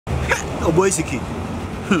Oboy Siki.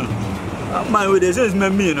 My way this is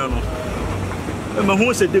me no. My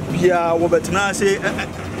who said the bia wo betena say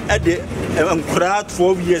at the crowd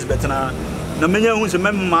 12 years betena. Na menya hu se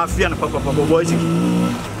mafia na papa Oboy Siki.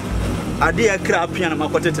 Ade e krap pian na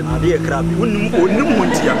makotete na ade e krap. Onnim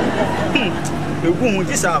montia. Egu hu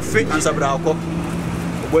ti sa afi ansabra akọ.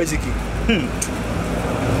 Oboy Siki.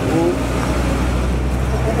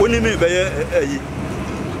 Oni me be ayi.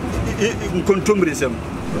 Nkontombre sem.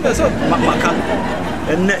 So maka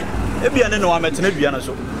enne ebia ne no ametena bia na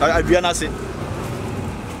so. Abia na se.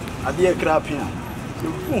 Ade e krap pian.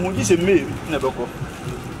 Hu ti se me na beko.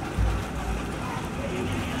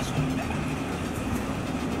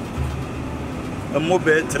 A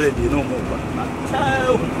mobile trade, no more.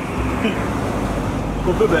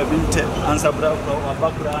 Go back in answer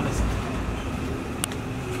background.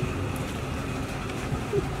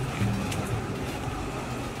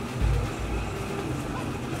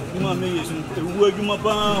 Mamma is working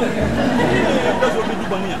about. That's what we do.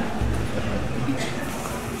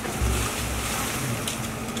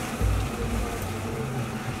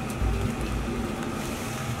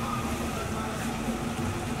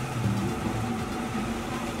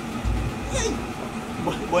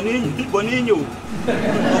 Boninho.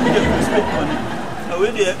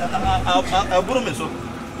 I promise you.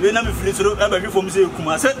 You know me free so I be from say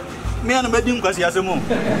kuma. Say me an be dim kwase asemo.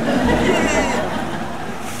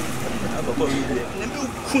 Ababa we dey. Na me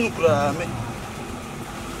kunu kura me.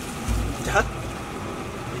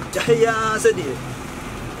 Jahaya say dey.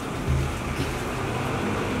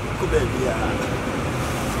 Ko be bia.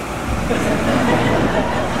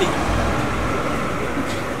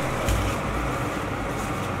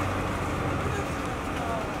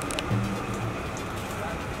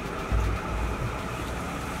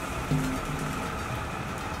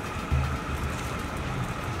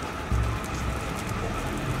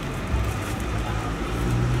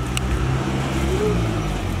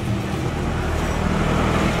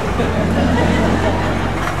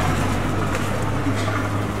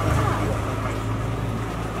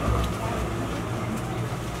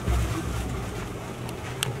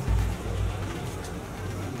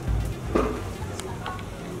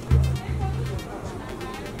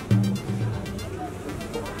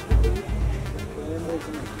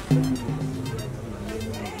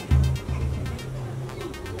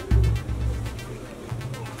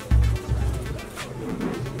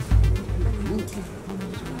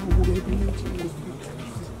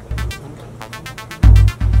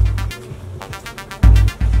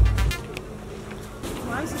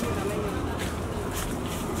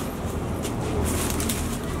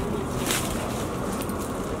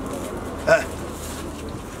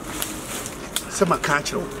 Some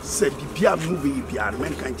catcher said, "Bia movie, Bia,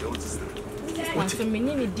 men can't tell us." What's a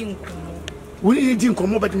minute didn't come? We didn't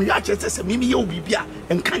come over to me. I just said, "Mimi, you'll be Bia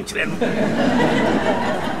and can't."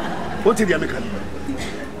 What did the American?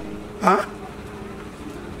 Huh?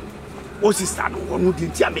 What's his son? One who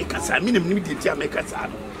didn't make us. I mean, didn't make us.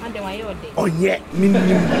 Oh, yeah, minimum.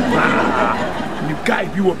 You guy,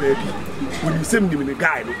 you were baby. When you send him in a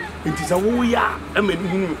guide, it is a we are. I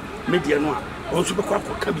mean, maybe no. Also, the crop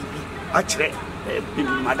can be actually.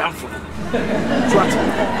 Madame for what?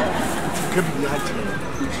 Can be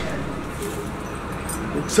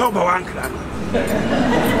so, one crown.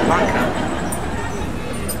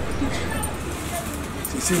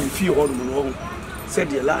 See, if you all know, said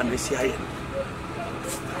the alarm is here.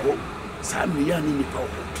 Oh, Sam, we are in the power,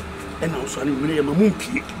 and also in the moon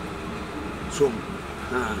peak. So,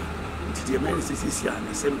 the Americans is here and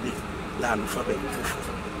assembly land for them.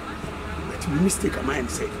 But we mistake a mind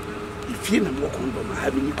say. If you have no condom, I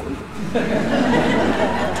have any condom.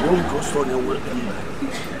 Don't go strong and welcome.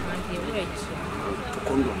 To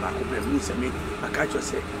condom, I could mean to me. I catch you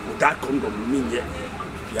say, with that condom, mean yet.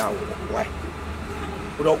 Yeah, why?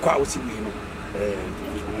 Without quite see me,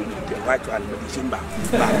 the white one with the Simba.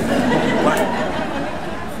 Why?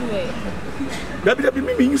 Baby,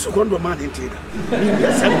 me used to condom man in theater.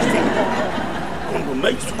 Yes, I'm condom, I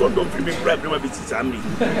used to condom premium problem with his family.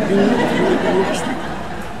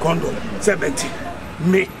 Condom 70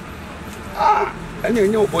 me and you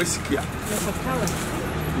know Oboy Siki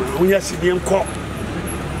when you see them call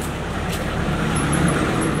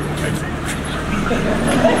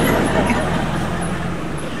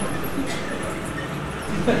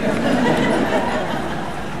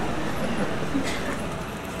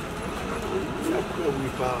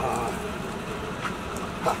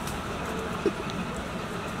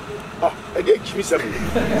I get you something.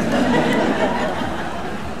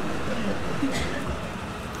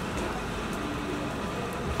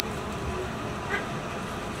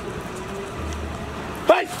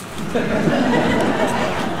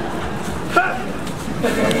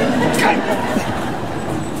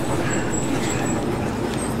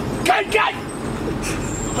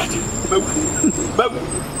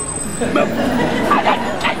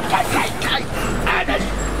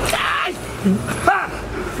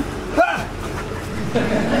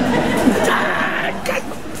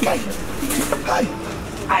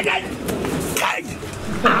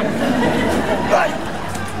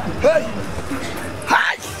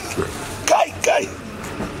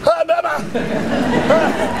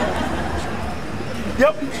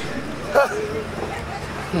 Yep.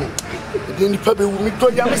 Then you probably will meet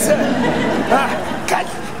to yourself.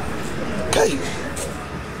 Kai.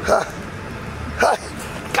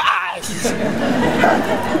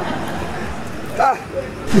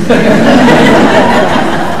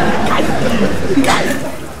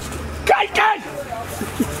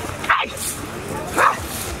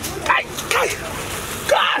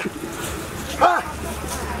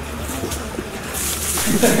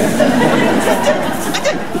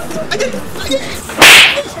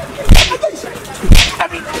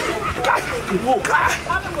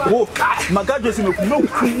 My God, just no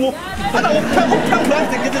cool. I don't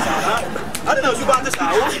to get this out. I don't know about this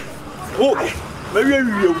hour. Oh, maybe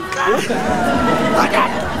you.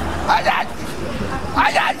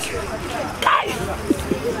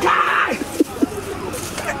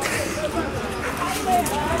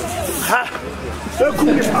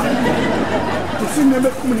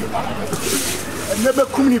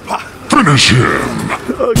 Finish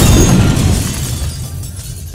him.